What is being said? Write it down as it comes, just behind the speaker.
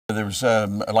There was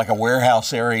like a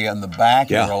warehouse area in the back.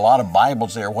 Yeah. There were a lot of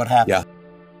Bibles there. What happened? Yeah.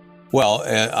 Well,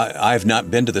 I've not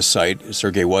been to the site.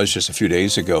 Sergei was just a few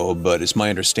days ago, but it's my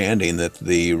understanding that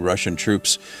the Russian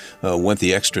troops went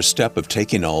the extra step of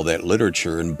taking all that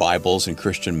literature and Bibles and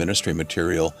Christian ministry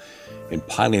material and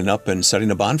piling it up and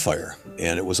setting a bonfire.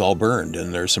 And it was all burned.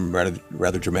 And there's some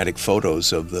rather dramatic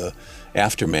photos of the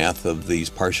aftermath of these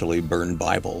partially burned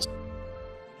Bibles.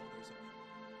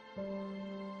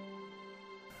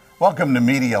 Welcome to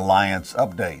MEDIAlliance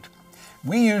Update.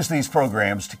 We use these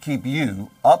programs to keep you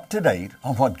up to date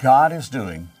on what God is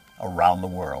doing around the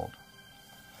world.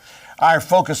 Our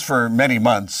focus for many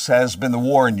months has been the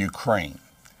war in Ukraine.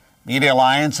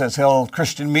 MEDIAlliance has held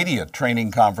Christian media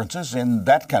training conferences in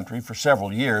that country for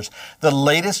several years, the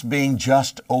latest being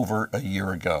just over a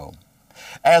year ago.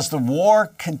 As the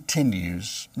war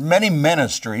continues, many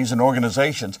ministries and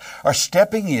organizations are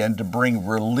stepping in to bring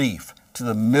relief to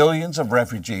the millions of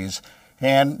refugees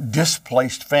and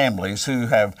displaced families who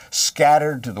have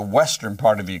scattered to the western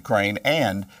part of Ukraine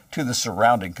and to the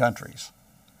surrounding countries.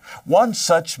 One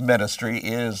such ministry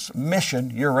is Mission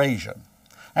Eurasia.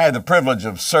 I had the privilege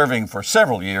of serving for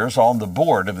several years on the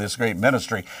board of this great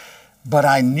ministry, but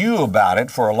I knew about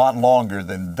it for a lot longer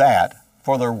than that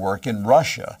for their work in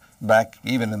Russia, back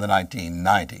even in the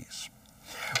 1990s.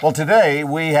 Well, today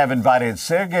we have invited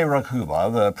Sergei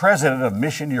Rakhuba, the president of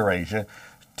Mission Eurasia,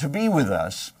 to be with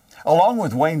us, along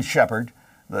with Wayne Shepherd,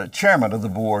 the chairman of the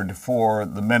board for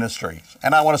the ministry.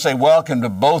 And I want to say welcome to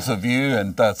both of you,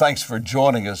 and thanks for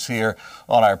joining us here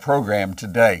on our program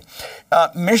today.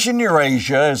 Mission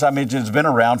Eurasia, as I mentioned, has been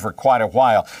around for quite a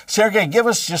while. Sergei, give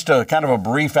us just a kind of a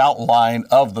brief outline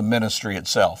of the ministry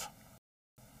itself.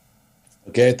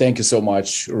 Okay, thank you so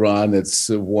much, Ron. It's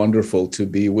wonderful to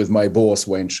be with my boss,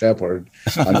 Wayne Shepherd,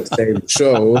 on the same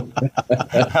show.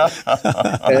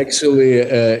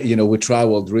 Actually, we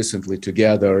traveled recently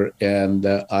together, and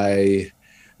I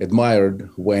admired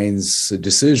Wayne's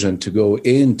decision to go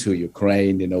into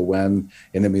Ukraine, when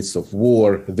in the midst of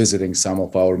war, visiting some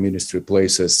of our ministry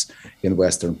places in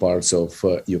western parts of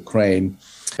Ukraine.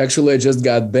 Actually, I just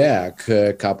got back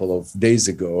a couple of days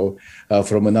ago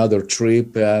from another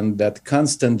trip, and that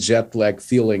constant jet lag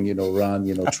feeling, Ron,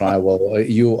 travel.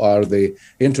 You are the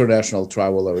international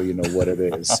traveler, you know what it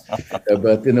is.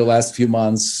 But in the last few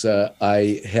months,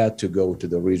 I had to go to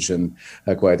the region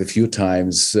quite a few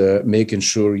times, making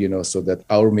sure, so that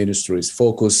our ministry is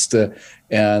focused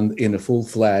and in a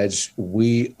full-fledged,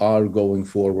 we are going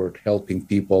forward, helping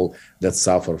people that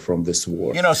suffer from this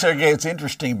war. Sergei, it's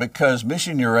interesting because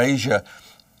Mission Eurasia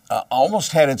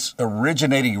almost had its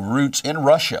originating roots in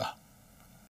Russia.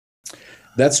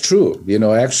 That's true.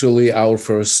 Actually, our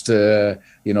first,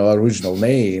 original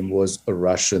name was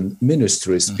Russian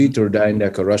Ministries, Peter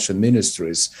Dyneko Russian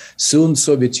Ministries. Soon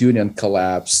Soviet Union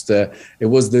collapsed. It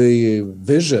was the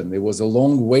vision. It was a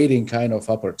long waiting kind of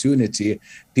opportunity.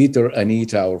 Peter,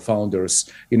 Anita, our founders,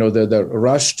 they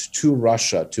rushed to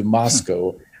Russia, to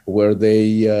Moscow, where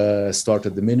they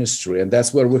started the ministry. And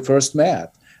that's where we first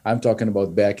met. I'm talking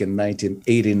about back in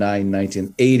 1989,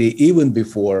 1980, even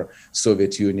before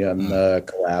Soviet Union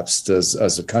collapsed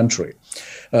as a country.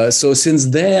 So since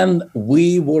then,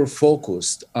 we were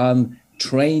focused on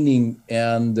training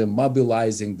and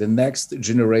mobilizing the next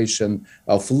generation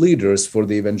of leaders for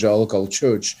the evangelical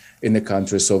church in the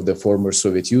countries of the former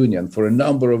Soviet Union. For a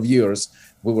number of years,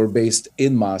 we were based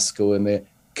in Moscow, in the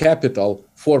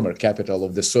former capital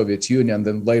of the Soviet Union,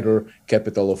 then later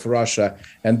capital of Russia.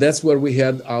 And that's where we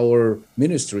had our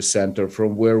ministry center,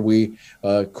 from where we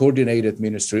coordinated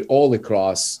ministry all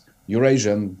across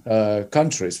Eurasian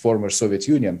countries, former Soviet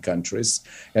Union countries.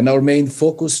 And our main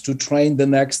focus to train the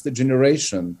next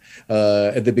generation.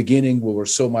 At the beginning, we were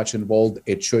so much involved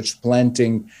in church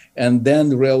planting, and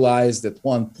then realized at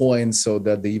one point so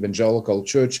that the evangelical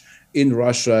church in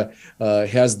Russia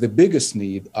has the biggest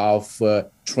need of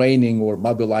training or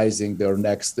mobilizing their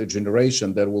next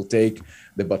generation that will take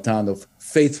the baton of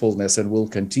faithfulness and will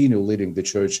continue leading the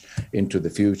church into the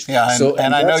future. Yeah,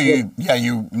 and I know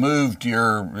you moved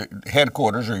your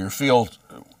headquarters or your field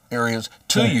areas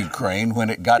to Ukraine when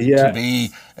it got to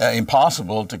be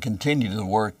impossible to continue the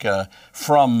work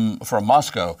from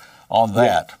Moscow on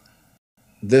that.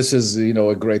 This is,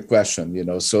 a great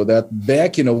question, so that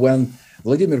back, when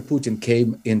Vladimir Putin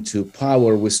came into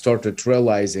power, we started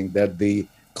realizing that the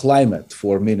climate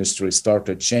for ministry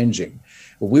started changing.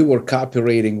 We were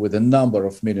cooperating with a number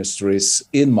of ministries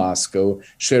in Moscow,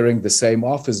 sharing the same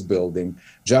office building.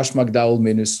 Josh McDowell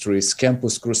Ministries,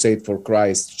 Campus Crusade for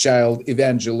Christ, Child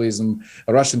Evangelism,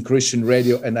 Russian Christian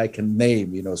Radio, and I can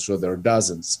name, so there are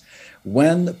dozens.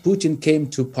 When Putin came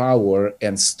to power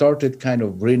and started kind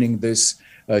of bringing this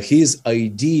his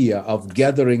idea of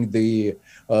gathering the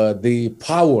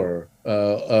power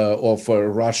of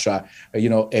Russia,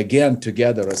 again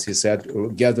together, as he said,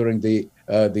 gathering the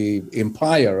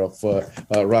empire of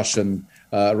Russian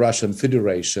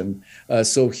Federation.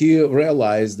 So he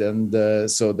realized, and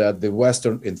so that the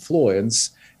Western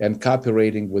influence and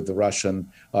cooperating with the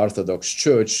Russian Orthodox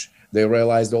Church, they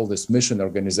realized all these mission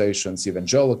organizations,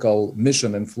 evangelical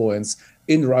mission influence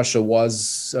in Russia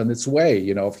was on its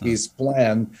way. His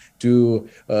plan to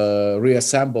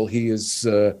reassemble his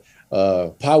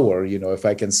power, if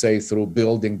I can say, through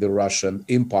building the Russian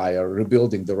Empire,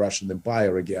 rebuilding the Russian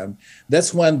Empire again.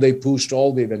 That's when they pushed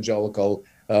all the evangelical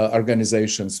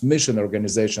organizations, mission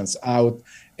organizations out.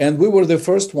 And we were the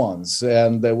first ones.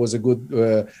 And there was a good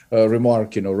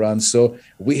remark, Ron. So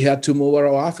we had to move our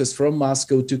office from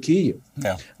Moscow to Kyiv.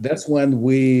 Yeah. That's when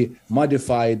we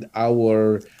modified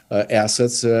our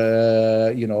assets,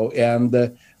 and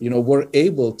were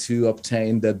able to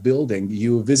obtain that building.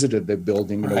 You visited the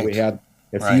building. Right. We had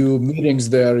a few meetings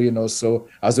there. So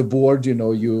as a board,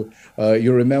 you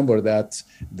remember that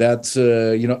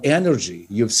energy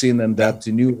you've seen in that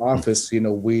new office.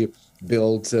 We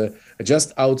built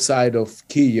just outside of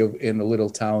Kyiv in a little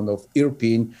town of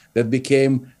Irpin that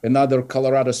became another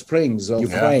Colorado Springs of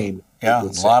Ukraine. Yeah,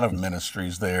 a lot of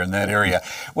ministries there in that area.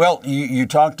 Well, you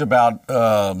talked about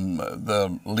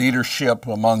the leadership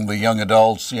among the young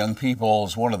adults, young people,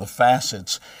 as one of the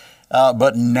facets.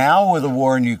 But now with the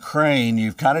war in Ukraine,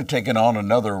 you've kind of taken on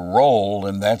another role,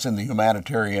 and that's in the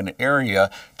humanitarian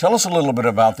area. Tell us a little bit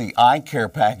about the eye care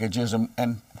packages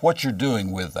and what you're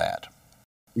doing with that.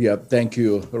 Yeah, thank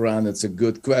you, Ron. It's a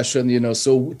good question.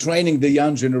 So training the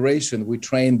young generation, we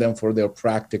train them for their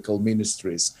practical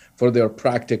ministries, for their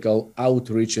practical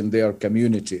outreach in their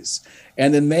communities.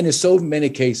 And in so many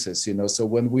cases, so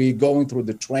when we going through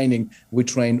the training, we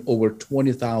train over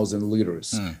 20,000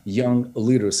 leaders, young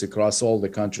leaders across all the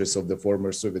countries of the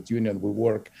former Soviet Union. We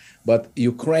work, but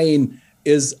Ukraine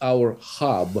is our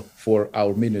hub for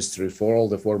our ministry for all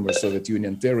the former Soviet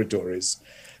Union territories.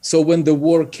 So when the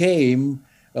war came,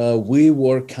 we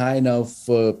were kind of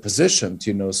positioned,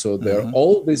 so there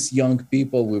all these young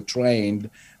people we've trained,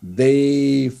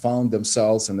 they found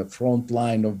themselves in the front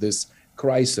line of this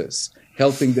crisis,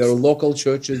 helping their local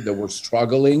churches that were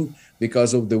struggling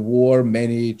because of the war.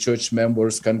 Many church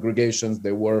members, congregations,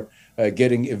 they were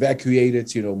getting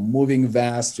evacuated, moving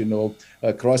vast,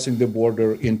 crossing the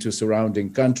border into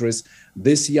surrounding countries.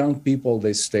 These young people,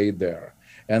 they stayed there.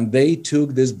 And they took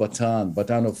this baton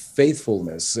of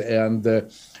faithfulness, and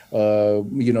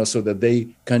so that they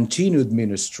continued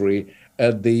ministry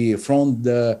at the front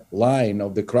line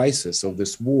of the crisis of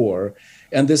this war.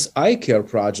 And this eye care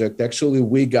project, actually,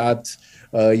 we got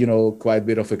quite a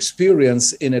bit of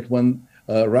experience in it when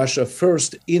Russia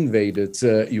first invaded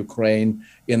Ukraine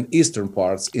in eastern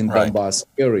parts, in Donbass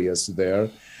areas there.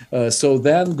 So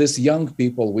then, these young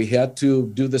people, we had to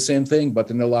do the same thing, but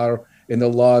in a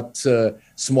lot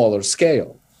smaller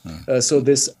scale. So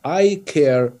this eye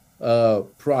care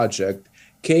project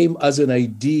came as an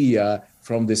idea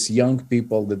from these young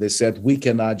people that they said, we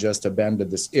cannot just abandon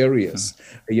these areas.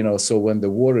 So when the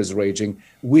war is raging,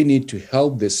 we need to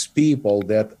help these people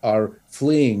that are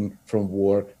fleeing from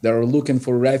war, that are looking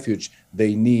for refuge.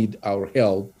 They need our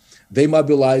help. They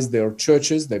mobilized their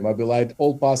churches, they mobilized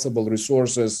all possible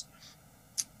resources.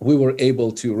 We were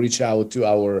able to reach out to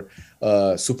our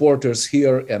supporters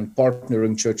here and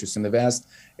partnering churches in the West,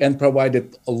 and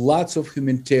provided lots of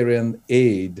humanitarian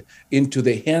aid into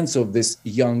the hands of these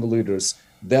young leaders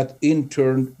that in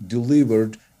turn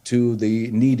delivered to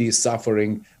the needy,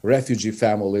 suffering refugee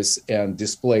families and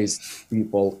displaced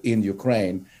people in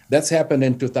Ukraine. That's happened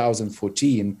in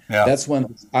 2014. Yeah. That's when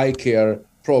the eye care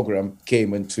program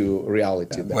came into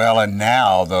reality. Well, and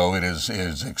now, though, it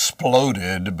is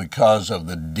exploded because of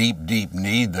the deep, deep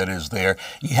need that is there.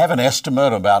 You have an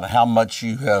estimate about how much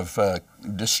you have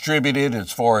distributed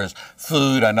as far as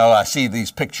food? I know I see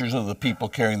these pictures of the people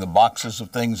carrying the boxes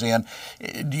of things in.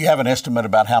 Do you have an estimate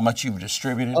about how much you've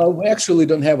distributed? We actually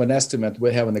don't have an estimate.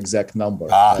 We have an exact number.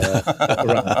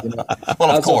 Around,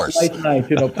 well, of course. Late night,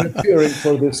 preparing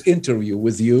for this interview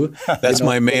with you. That's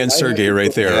my man, Sergey,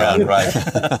 right there. Yeah,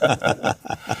 right.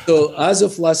 So as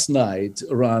of last night,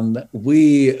 Ron,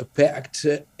 we packed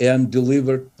and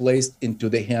delivered, placed into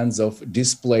the hands of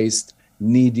displaced,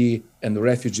 needy, and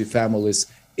refugee families,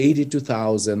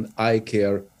 82,000 eye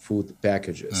care food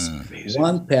packages.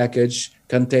 One package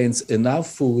contains enough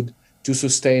food to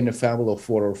sustain a family of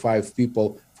 4 or 5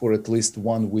 people for at least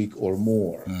 1 week or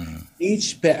more.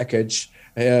 Each package,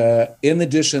 in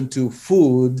addition to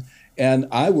food, And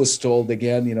I was told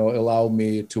again, allow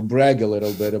me to brag a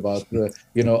little bit about,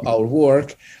 our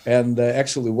work. And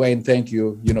actually, Wayne, thank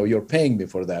you. You're paying me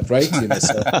for that, right?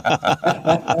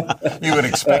 You would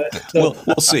expect it.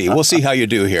 We'll see. We'll see how you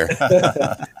do here.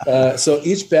 So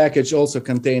each package also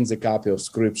contains a copy of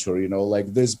scripture,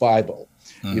 like this Bible,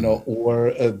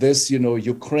 or this,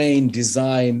 Ukraine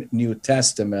design New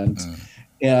Testament.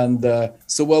 And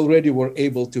so already we're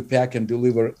able to pack and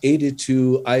deliver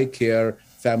 82 iCare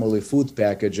family food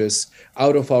packages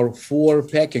out of our 4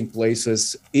 packing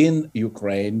places in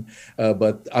Ukraine.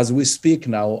 But as we speak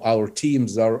now, our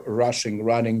teams are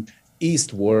running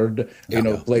eastward,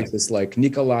 places like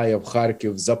Nikolaev,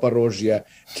 Kharkiv, Zaporozhye,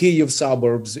 Kyiv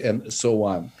suburbs, and so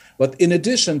on. But in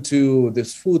addition to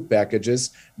these food packages,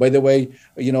 by the way,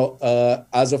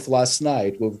 as of last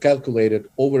night, we've calculated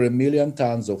over 1 million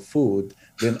tons of food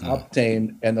been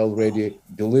obtained and already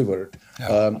delivered.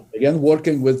 Again,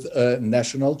 working with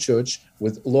National Church,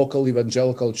 with local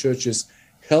evangelical churches,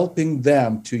 helping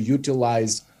them to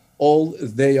utilize all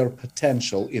their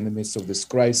potential in the midst of this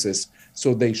crisis,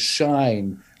 so they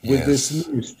shine with this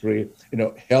ministry,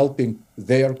 helping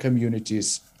their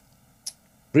communities,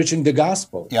 preaching the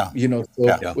gospel,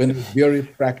 in a very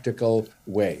practical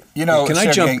way.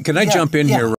 Can I jump in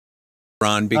here,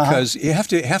 Ron? Because you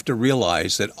have to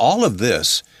realize that all of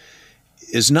this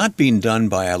is not being done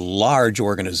by a large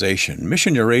organization.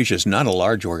 Mission Eurasia is not a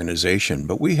large organization,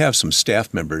 but we have some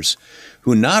staff members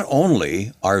who not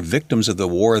only are victims of the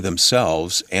war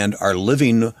themselves and are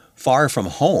living far from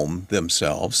home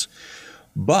themselves,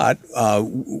 but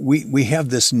we have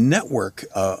this network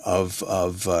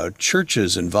of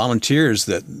churches and volunteers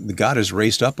that God has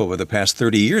raised up over the past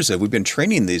 30 years. That we've been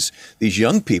training these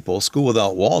young people, School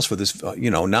Without Walls, for this,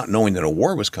 not knowing that a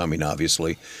war was coming,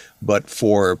 obviously, but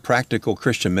for practical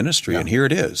Christian ministry. And here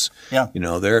it is.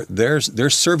 They're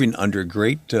serving under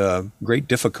great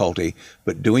difficulty,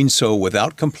 but doing so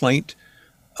without complaint.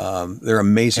 They're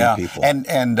amazing people.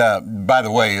 And by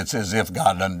the way, it's as if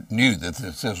God knew that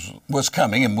this was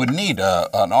coming and would need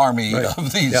an army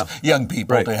of these young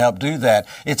people to help do that.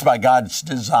 It's by God's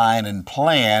design and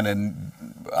plan, and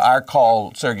our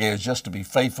call, Sergei, is just to be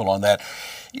faithful on that.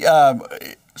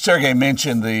 Sergei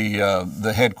mentioned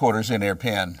the headquarters in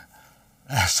Irpin.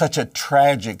 Such a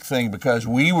tragic thing, because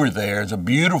we were there. It's a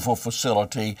beautiful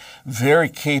facility, very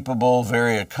capable,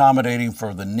 very accommodating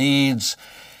for the needs.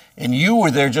 And you were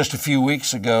there just a few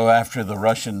weeks ago after the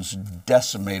Russians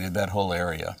decimated that whole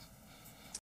area.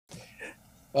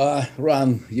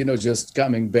 Ron, just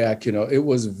coming back, it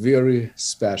was very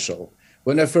special.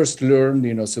 When I first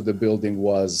learned, so the building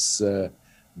was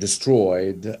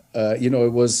destroyed,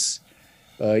 it was,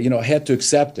 I had to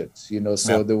accept it,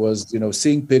 there was,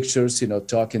 seeing pictures,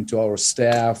 talking to our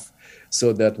staff,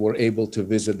 so that we're able to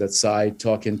visit that site,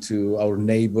 talking to our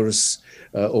neighbors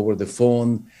over the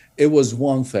phone. It was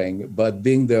one thing, but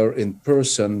being there in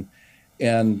person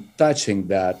and touching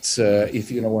that,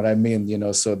 if you know what I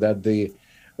mean, so that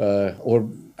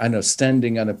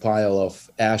standing on a pile of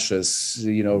ashes,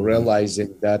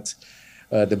 realizing that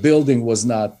the building was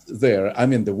not there. I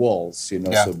mean, the walls, so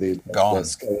the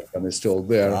skeleton is still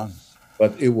there,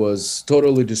 but it was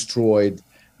totally destroyed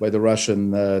by the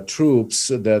Russian troops.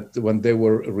 That when they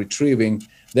were retrieving,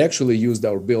 they actually used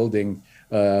our building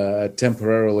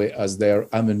temporarily as their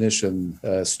ammunition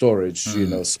storage,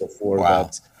 so for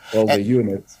that, all the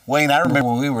units. Wayne, I remember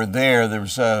when we were there, there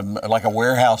was like a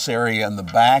warehouse area in the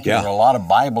back. There were a lot of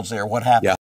Bibles there. What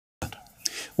happened?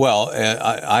 Well,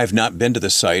 I've not been to the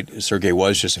site. Sergei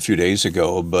was just a few days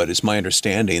ago, but it's my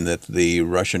understanding that the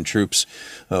Russian troops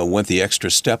went the extra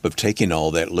step of taking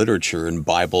all that literature and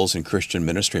Bibles and Christian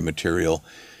ministry material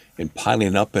and piling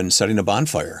it up and setting a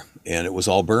bonfire. And it was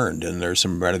all burned. And there's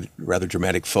some rather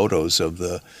dramatic photos of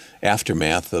the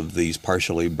aftermath of these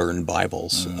partially burned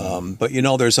Bibles. But,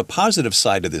 there's a positive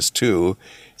side to this, too.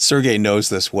 Sergei knows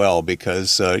this well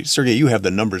because, Sergei, you have the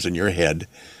numbers in your head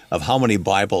of how many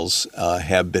Bibles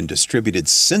have been distributed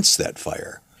since that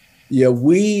fire. Yeah,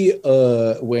 we,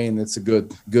 Wayne, it's a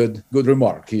good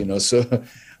remark, So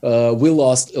we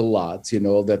lost a lot,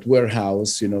 that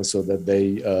warehouse, so that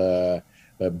they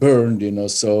burned,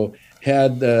 so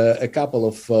had a couple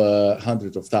of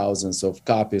hundreds of thousands of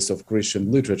copies of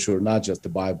Christian literature, not just the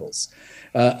Bibles.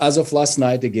 As of last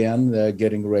night, again,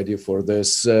 getting ready for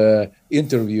this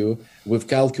interview, we've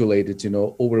calculated,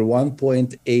 over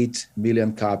 1.8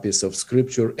 million copies of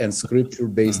scripture and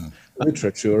scripture-based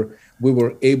literature we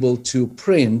were able to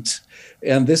print.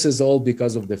 And this is all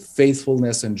because of the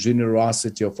faithfulness and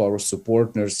generosity of our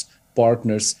supporters,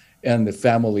 partners, and the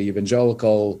family,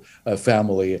 evangelical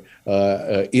family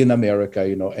in America,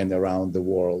 and around the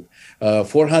world.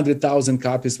 400,000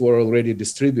 copies were already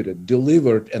distributed,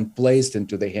 delivered, and placed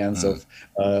into the hands of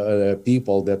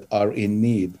people that are in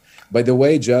need. By the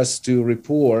way, just to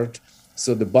report,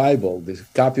 so the Bible, the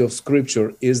copy of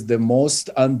Scripture, is the most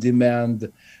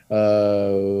on-demand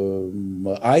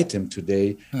item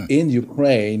today in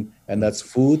Ukraine, and that's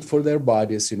food for their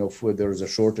bodies. There's a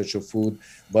shortage of food,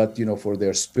 but for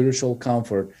their spiritual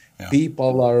comfort,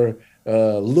 people are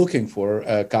looking for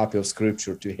a copy of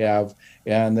Scripture to have,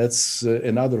 and that's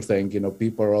another thing.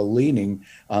 People are leaning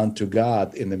onto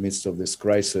God in the midst of this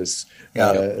crisis,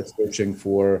 searching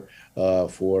for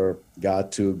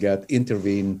God to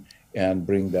intervene and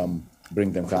bring them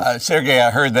comfort. Sergey,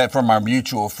 I heard that from our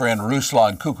mutual friend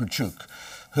Ruslan Kukuchuk,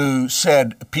 who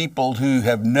said people who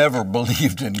have never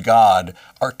believed in God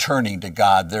are turning to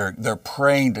God. They're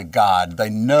praying to God. They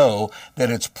know that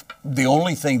it's the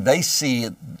only thing they see.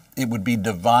 It would be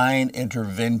divine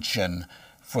intervention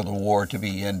for the war to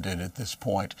be ended at this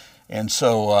point. And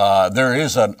so there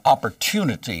is an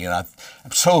opportunity, and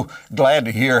I'm so glad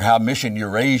to hear how Mission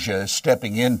Eurasia is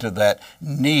stepping into that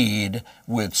need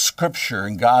with Scripture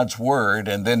and God's Word,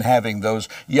 and then having those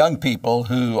young people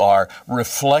who are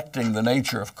reflecting the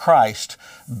nature of Christ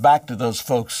back to those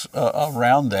folks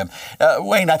around them.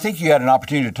 Wayne, I think you had an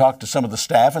opportunity to talk to some of the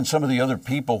staff and some of the other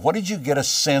people. What did you get a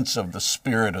sense of the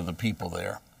spirit of the people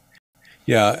there?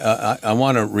 Yeah, I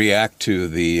want to react to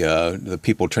the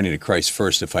people turning to Christ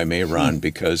first, if I may, Ron,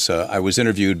 because I was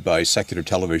interviewed by secular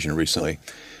television recently,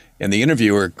 and the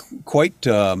interviewer quite,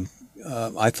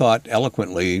 I thought,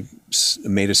 eloquently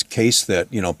made a case that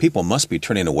people must be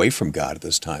turning away from God at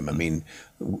this time. I mean,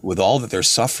 with all that they're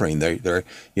suffering, they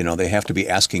have to be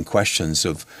asking questions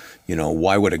of,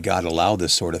 why would a God allow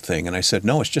this sort of thing? And I said,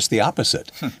 no, it's just the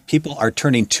opposite. People are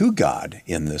turning to God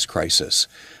in this crisis.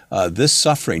 This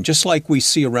suffering, just like we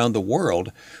see around the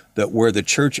world, that where the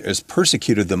church is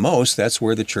persecuted the most, that's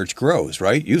where the church grows,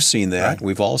 right? You've seen that. Right.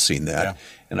 We've all seen that. Yeah.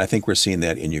 And I think we're seeing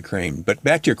that in Ukraine. But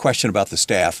back to your question about the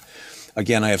staff,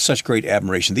 again, I have such great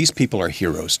admiration. These people are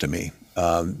heroes to me.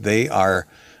 They are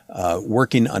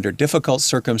working under difficult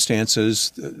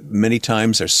circumstances. Many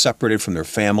times they're separated from their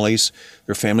families.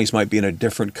 Their families might be in a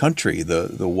different country.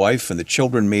 The wife and the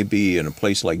children may be in a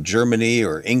place like Germany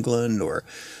or England or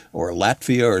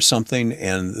Latvia or something,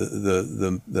 and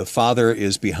the father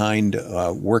is behind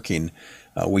working.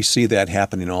 We see that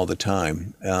happening all the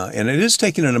time, and it is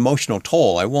taking an emotional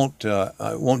toll. I won't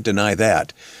deny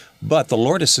that. But the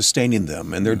Lord is sustaining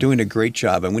them, and they're doing a great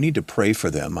job, and we need to pray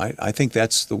for them. I think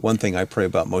that's the one thing I pray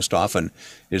about most often,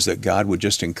 is that God would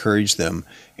just encourage them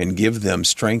and give them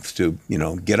strength to,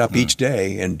 get up each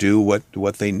day and do what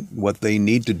they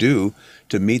need to do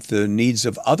to meet the needs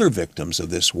of other victims of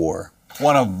this war.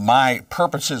 One of my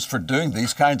purposes for doing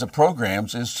these kinds of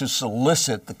programs is to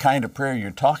solicit the kind of prayer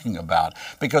you're talking about,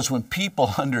 because when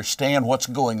people understand what's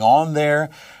going on there,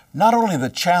 not only the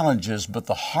challenges, but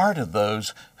the heart of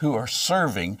those who are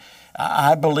serving,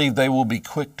 I believe they will be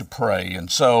quick to pray. And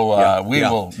so we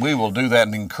will do that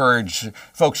and encourage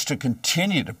folks to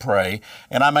continue to pray.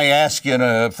 And I may ask you,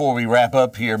 before we wrap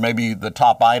up here, maybe the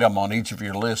top item on each of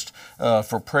your list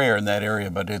for prayer in that area,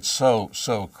 but it's so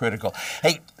critical.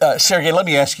 Hey, Sergey, let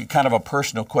me ask you kind of a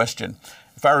personal question.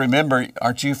 If I remember,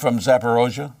 aren't you from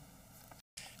Zaporozhye?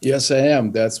 Yes, I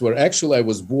am. That's where actually I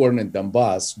was born in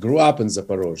Donbass, grew up in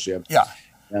Zaporozhye. Yeah.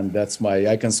 And that's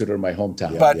I consider my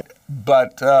hometown.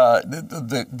 But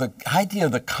the idea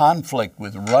of the conflict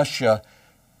with Russia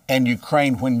and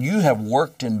Ukraine, when you have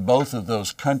worked in both of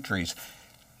those countries,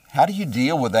 how do you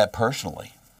deal with that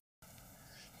personally?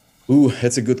 Ooh,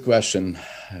 that's a good question.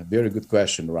 A very good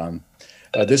question, Ron.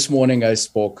 This morning I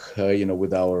spoke,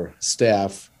 with our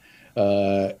staff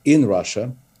in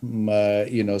Russia.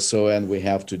 And we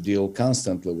have to deal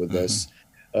constantly with this.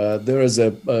 There is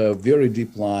a very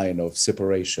deep line of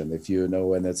separation, if you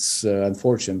know, and it's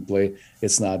unfortunately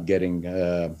it's not getting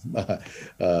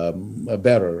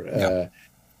better.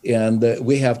 And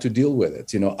we have to deal with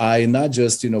it. I not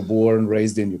just born,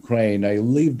 raised in Ukraine. I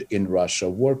lived in Russia,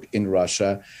 worked in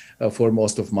Russia for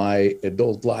most of my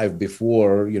adult life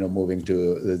before moving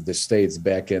to the States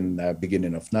back in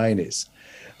beginning of 90s.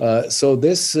 So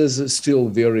this is still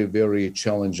very, very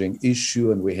challenging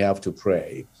issue, and we have to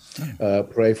pray.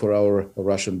 Pray for our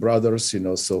Russian brothers,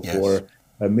 for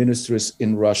ministries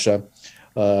in Russia.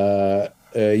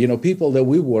 People that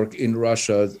we work in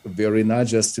Russia, very not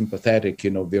just sympathetic,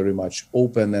 very much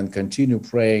open and continue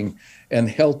praying and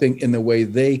helping in the way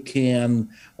they can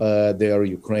their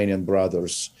Ukrainian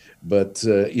brothers. But,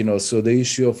 so the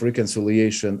issue of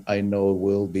reconciliation, I know,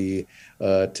 will be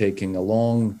taking a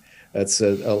long that's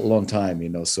a long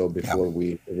time, so before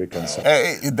we reconcile.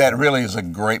 That really is a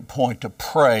great point, to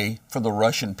pray for the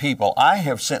Russian people. I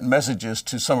have sent messages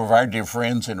to some of our dear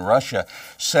friends in Russia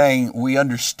saying, we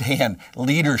understand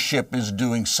leadership is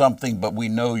doing something, but we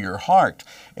know your heart.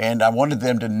 And I wanted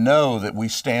them to know that we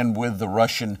stand with the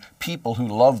Russian people who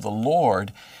love the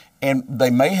Lord. And they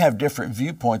may have different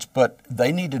viewpoints, but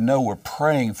they need to know we're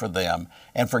praying for them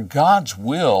and for God's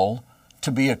will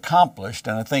to be accomplished.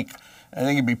 And I think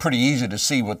it'd be pretty easy to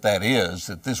see what that is,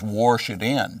 that this war should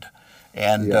end.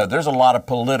 And there's a lot of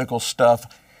political stuff.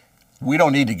 We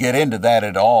don't need to get into that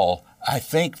at all. I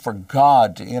think for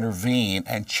God to intervene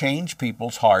and change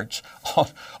people's hearts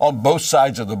on both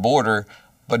sides of the border,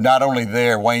 but not only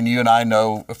there, Wayne, you and I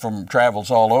know from travels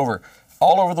all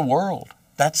over the world.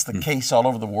 That's the case all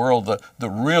over the world.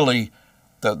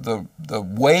 The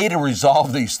way to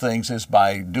resolve these things is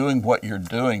by doing what you're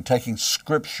doing, taking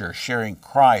Scripture, sharing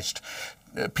Christ.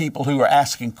 People who are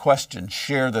asking questions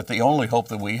share that the only hope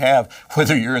that we have,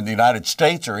 whether you're in the United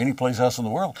States or any place else in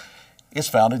the world, is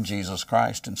found in Jesus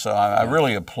Christ. And so I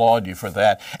really applaud you for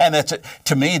that. And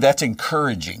to me, that's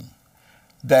encouraging,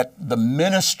 that the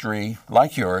ministry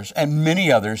like yours and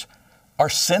many others are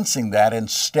sensing that and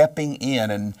stepping in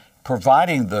and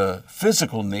providing the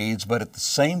physical needs, but at the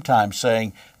same time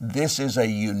saying this is a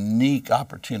unique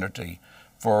opportunity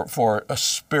for a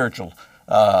spiritual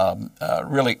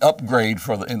really upgrade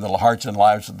in the hearts and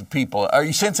lives of the people. Are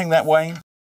you sensing that, Wayne?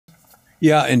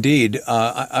 Yeah, indeed.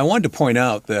 I wanted to point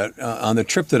out that on the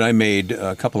trip that I made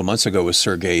a couple of months ago with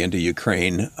Sergei into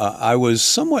Ukraine, I was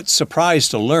somewhat surprised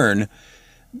to learn,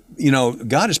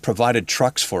 God has provided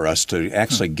trucks for us to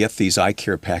actually get these eye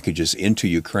care packages into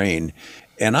Ukraine.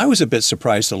 And I was a bit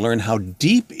surprised to learn how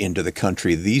deep into the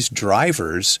country these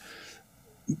drivers,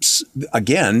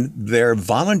 again, they're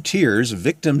volunteers,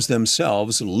 victims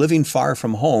themselves, living far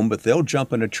from home, but they'll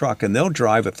jump in a truck and they'll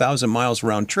drive 1,000 miles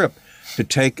round trip to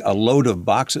take a load of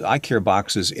boxes, eye care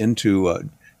boxes into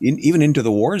even into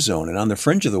the war zone and on the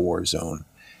fringe of the war zone.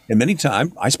 And many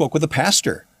times I spoke with a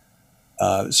pastor.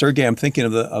 Sergei, I'm thinking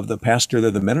of the pastor,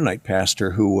 the Mennonite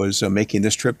pastor, who was making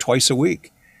this trip twice a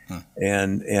week.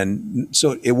 And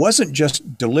so it wasn't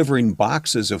just delivering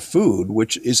boxes of food,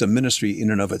 which is a ministry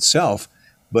in and of itself,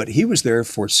 but he was there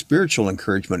for spiritual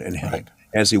encouragement and help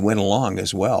as he went along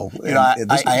as well.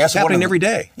 This is happening every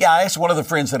day. Yeah, I asked one of the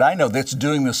friends that I know that's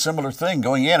doing the similar thing,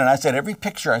 going in, and I said, every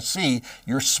picture I see,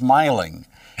 you're smiling.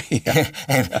 Yeah.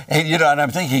 and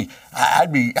I'm thinking,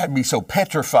 I'd be so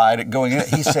petrified at going in.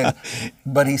 He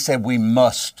said, we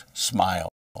must smile.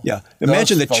 Yeah,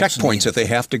 imagine the checkpoints that they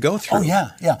have to go through. Oh,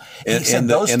 yeah. He said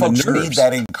those folks need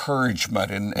that encouragement.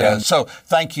 And so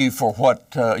thank you for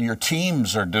what your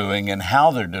teams are doing and how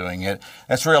they're doing it.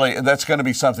 That's going to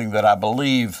be something that I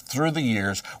believe through the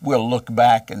years we'll look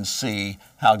back and see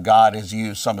how God has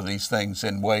used some of these things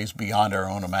in ways beyond our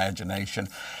own imagination.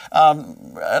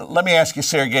 Let me ask you,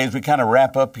 Sergei, as we kind of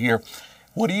wrap up here,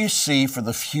 what do you see for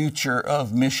the future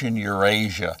of Mission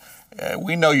Eurasia?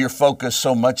 We know your focus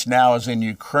so much now is in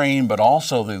Ukraine, but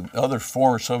also the other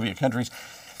former Soviet countries.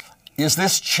 Is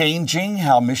this changing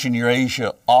how Mission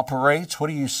Eurasia operates? What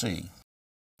do you see?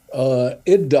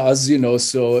 It does,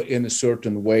 so in a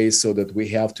certain way, so that we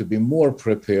have to be more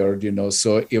prepared,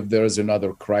 so if there's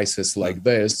another crisis like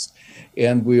this,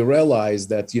 and we realize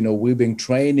that, we've been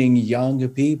training young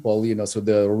people, so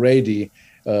they're ready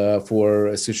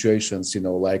for situations,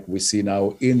 like we see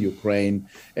now in Ukraine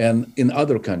and in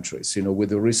other countries, with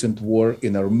the recent war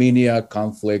in Armenia,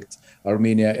 conflict,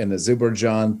 Armenia and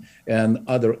Azerbaijan and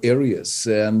other areas.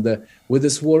 And with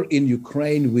this war in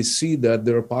Ukraine, we see that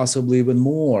there are possibly even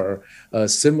more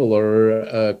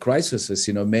similar crises,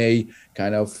 may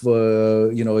kind of,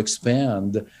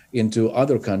 expand into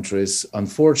other countries,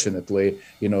 unfortunately,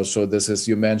 so this is,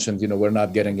 you mentioned, we're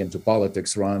not getting into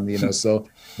politics, Ron, so,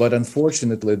 but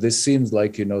unfortunately, this seems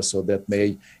like, so that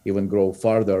may even grow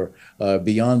farther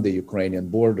beyond the Ukrainian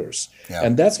borders. Yeah.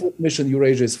 And that's what Mission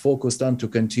Eurasia is focused on, to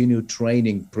continue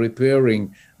training,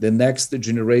 preparing the next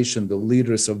generation, the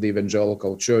leaders of the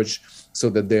evangelical church, so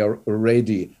that they are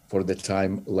ready for the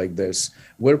time like this.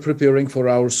 We're preparing for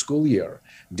our school year.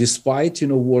 Despite,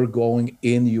 war going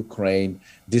in Ukraine,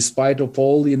 despite of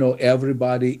all,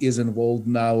 everybody is involved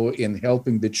now in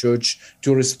helping the church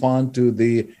to respond to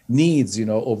the needs,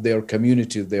 of their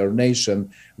community, their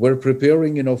nation. We're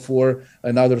preparing, for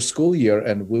another school year,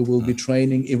 and we will be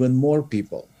training even more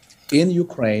people in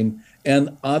Ukraine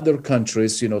and other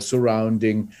countries,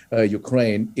 surrounding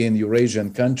Ukraine, in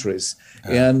Eurasian countries.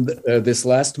 And this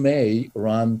last May,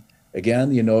 Ron,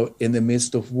 again, in the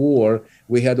midst of war,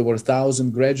 we had over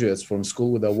 1,000 graduates from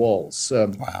School Without Walls.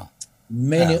 Wow.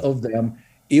 Many of them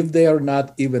if they are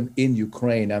not even in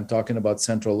Ukraine, I'm talking about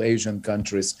Central Asian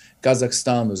countries,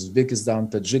 Kazakhstan, Uzbekistan,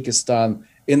 Tajikistan,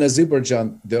 in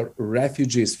Azerbaijan, they're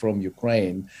refugees from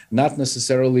Ukraine, not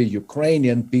necessarily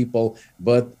Ukrainian people,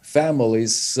 but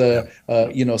families, so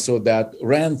that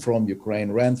ran from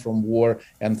Ukraine, ran from war,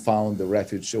 and found a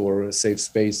refuge or a safe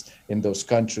space in those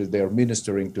countries. They're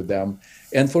ministering to them.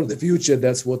 And for the future,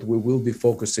 that's what we will be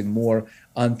focusing more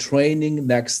on, training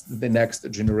the next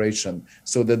generation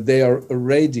so that they are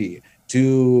ready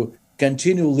to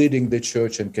continue leading the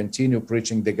church and continue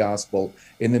preaching the gospel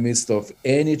in the midst of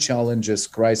any challenges,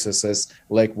 crises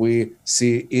like we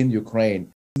see in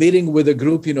Ukraine. Meeting with a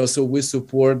group, so we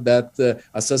support that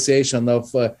association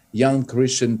of young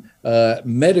Christian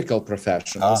medical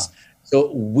professionals.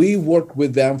 So we worked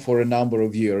with them for a number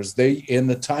of years. They, in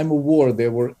the time of war, they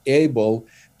were able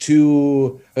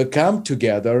to come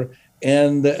together,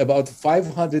 and about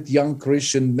 500 young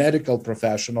Christian medical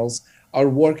professionals are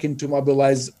working to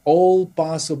mobilize all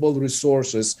possible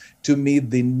resources to meet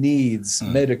the needs,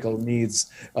 medical needs,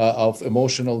 of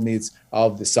emotional needs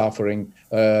of the suffering,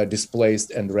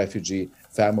 displaced and refugee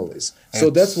families. So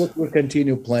that's what we're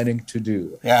continue planning to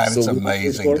do. Yeah, it's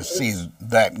amazing to see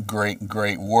that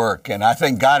great work. And I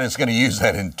think God is going to use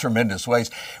that in tremendous ways.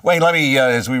 Wayne, let me,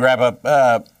 as we wrap up,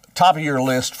 top of your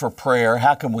list for prayer,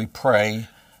 how can we pray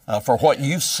for what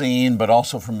you've seen, but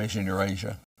also for Mission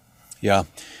Eurasia? Yeah.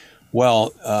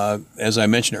 Well, as I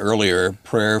mentioned earlier,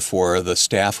 prayer for the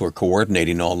staff who are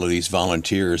coordinating all of these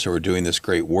volunteers who are doing this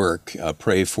great work.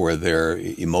 Pray for their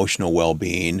emotional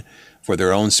well-being, for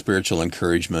their own spiritual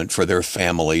encouragement, for their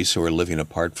families who are living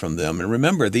apart from them. And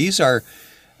remember, these are,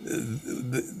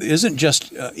 isn't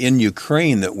just in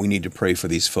Ukraine that we need to pray for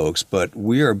these folks, but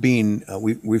we are being,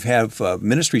 we have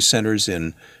ministry centers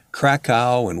in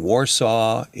Krakow, in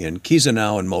Warsaw, in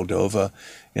Chisinau, in Moldova.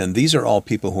 And these are all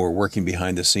people who are working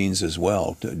behind the scenes as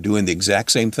well, doing the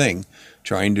exact same thing,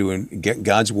 trying to get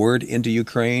God's word into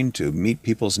Ukraine, to meet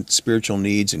people's spiritual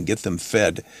needs and get them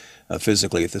fed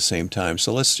physically at the same time.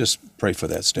 So let's just pray for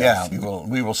that staff. Yeah,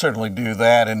 we will certainly do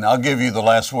that. And I'll give you the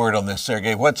last word on this,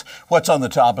 Sergey. What's on the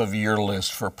top of your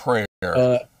list for prayer?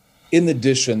 In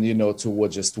addition, to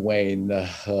what just Wayne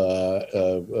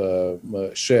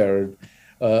shared,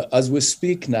 as we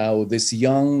speak now, these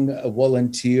young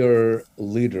volunteer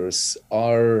leaders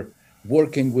are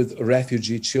working with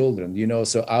refugee children,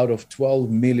 so out of 12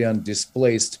 million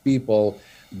displaced people,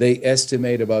 they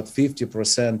estimate about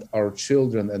 50% are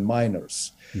children and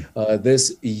minors.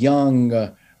 These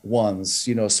young ones,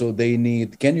 so they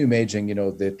need, can you imagine,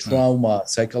 the trauma,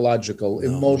 psychological,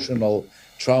 emotional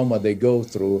trauma they go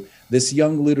through. These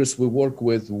young leaders we work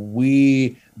with,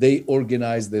 they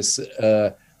organize this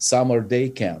summer day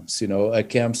camps,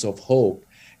 camps of hope.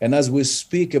 And as we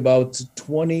speak, about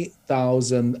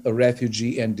 20,000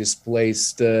 refugee and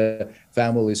displaced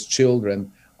families,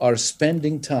 children, are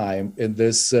spending time in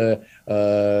this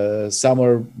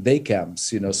summer day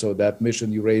camps, so that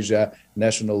Mission Eurasia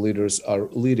national leaders are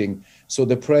leading. So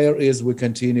the prayer is we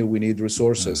continue, we need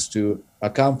resources to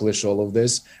accomplish all of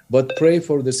this, but pray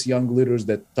for these young leaders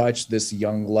that touch these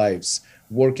young lives,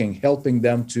 working, helping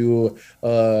them to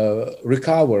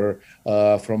recover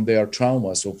from their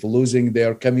traumas of losing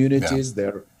their communities,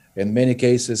 their, in many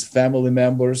cases, family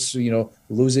members,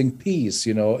 losing peace,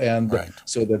 and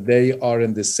so that they are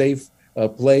in the safe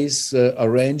place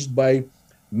arranged by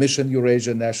Mission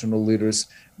Eurasia national leaders,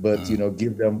 but,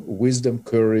 give them wisdom,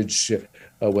 courage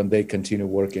when they continue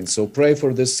working. So pray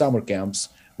for these summer camps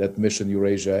that Mission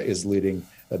Eurasia is leading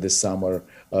this summer,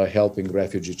 helping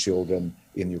refugee children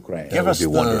in Ukraine. Give us the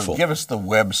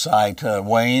website,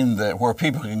 Wayne, where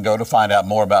people can go to find out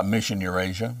more about Mission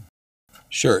Eurasia.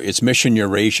 Sure. It's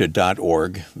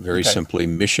missioneurasia.org. Very simply,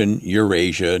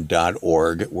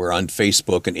 missioneurasia.org. We're on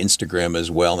Facebook and Instagram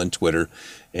as well, and Twitter.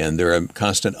 And there are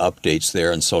constant updates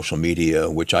there on social media,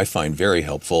 which I find very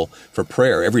helpful for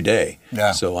prayer every day.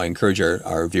 Yeah. So I encourage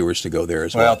our viewers to go there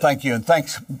as well. Well, thank you. And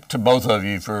thanks to both of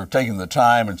you for taking the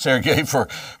time, and Sergey for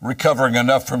recovering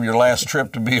enough from your last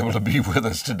trip to be able to be with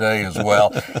us today as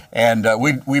well. And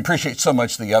we appreciate so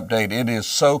much the update. It is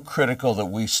so critical that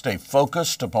we stay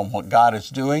focused upon what God is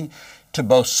doing to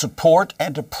both support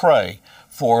and to pray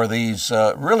for these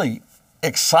really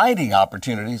exciting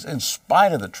opportunities in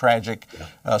spite of the tragic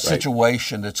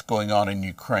situation that's going on in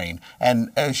Ukraine.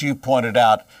 And as you pointed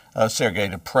out, Sergey,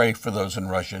 to pray for those in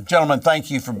Russia. Gentlemen, thank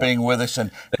you for being with us.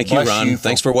 And thank you, Ron.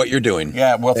 Thanks for what you're doing.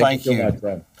 Yeah, well, thank you. So much,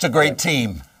 Ron. It's a great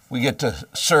team we get to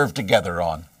serve together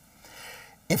on.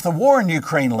 If the war in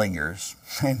Ukraine lingers,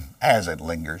 and as it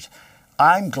lingers,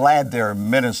 I'm glad there are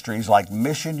ministries like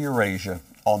Mission Eurasia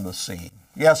on the scene.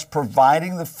 Yes,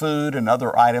 providing the food and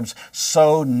other items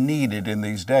so needed in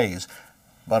these days,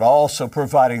 but also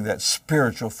providing that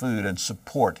spiritual food and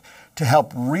support to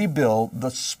help rebuild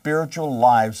the spiritual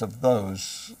lives of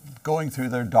those going through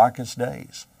their darkest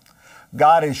days.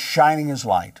 God is shining His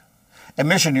light, and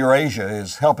Mission Eurasia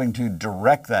is helping to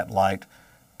direct that light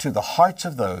to the hearts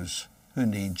of those who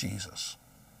need Jesus.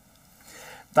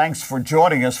 Thanks for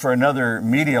joining us for another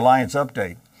MEDIAlliance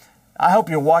update. I hope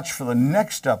you'll watch for the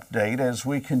next update as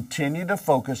we continue to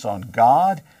focus on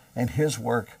God and His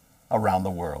work around the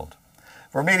world.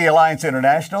 For MEDIAlliance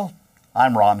International,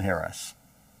 I'm Ron Harris.